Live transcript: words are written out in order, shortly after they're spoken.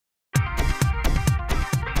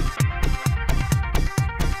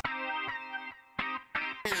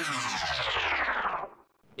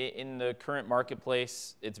In the current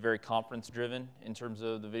marketplace, it's very conference-driven in terms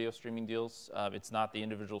of the video streaming deals. It's not the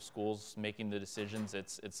individual schools making the decisions,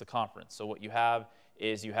 it's the conference. So what you have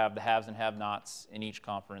is you have the haves and have-nots in each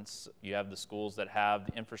conference. You have the schools that have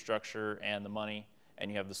the infrastructure and the money, and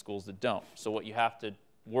you have the schools that don't. So what you have to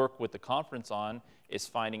work with the conference on is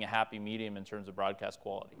finding a happy medium in terms of broadcast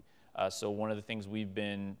quality. So one of the things we've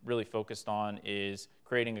been really focused on is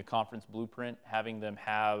creating a conference blueprint, having them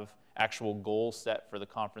have actual goals set for the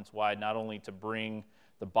conference-wide, not only to bring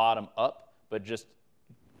the bottom up, but just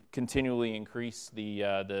continually increase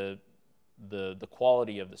the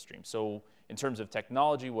quality of the stream. So in terms of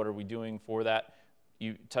technology, what are we doing for that?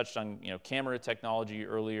 You touched on camera technology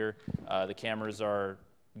earlier. The cameras are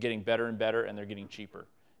getting better and better, and they're getting cheaper.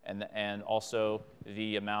 And also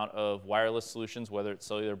the amount of wireless solutions, whether it's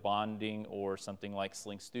cellular bonding or something like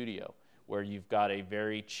Sling Studio, where you've got a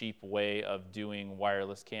very cheap way of doing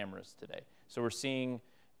wireless cameras today. So we're seeing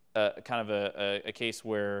kind of a case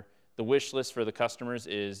where the wish list for the customers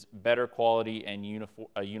is better quality and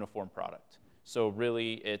a uniform product. So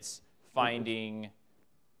really it's finding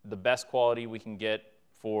the best quality we can get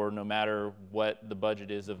for no matter what the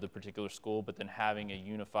budget is of the particular school, but then having a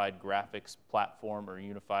unified graphics platform or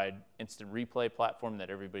unified instant replay platform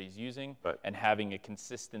that everybody's using, right, and having a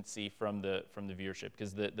consistency from the viewership.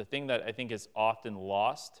 Because the thing that I think is often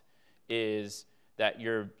lost is that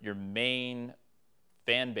your main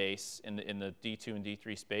fan base in the D2 and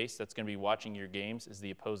D3 space that's going to be watching your games is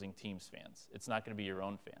the opposing team's fans. It's not going to be your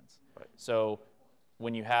own fans. Right. So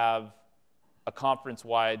when you have a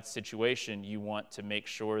conference-wide situation, you want to make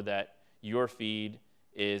sure that your feed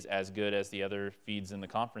is as good as the other feeds in the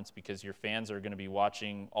conference, because your fans are going to be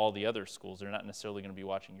watching all the other schools. They're not necessarily going to be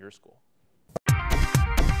watching your school.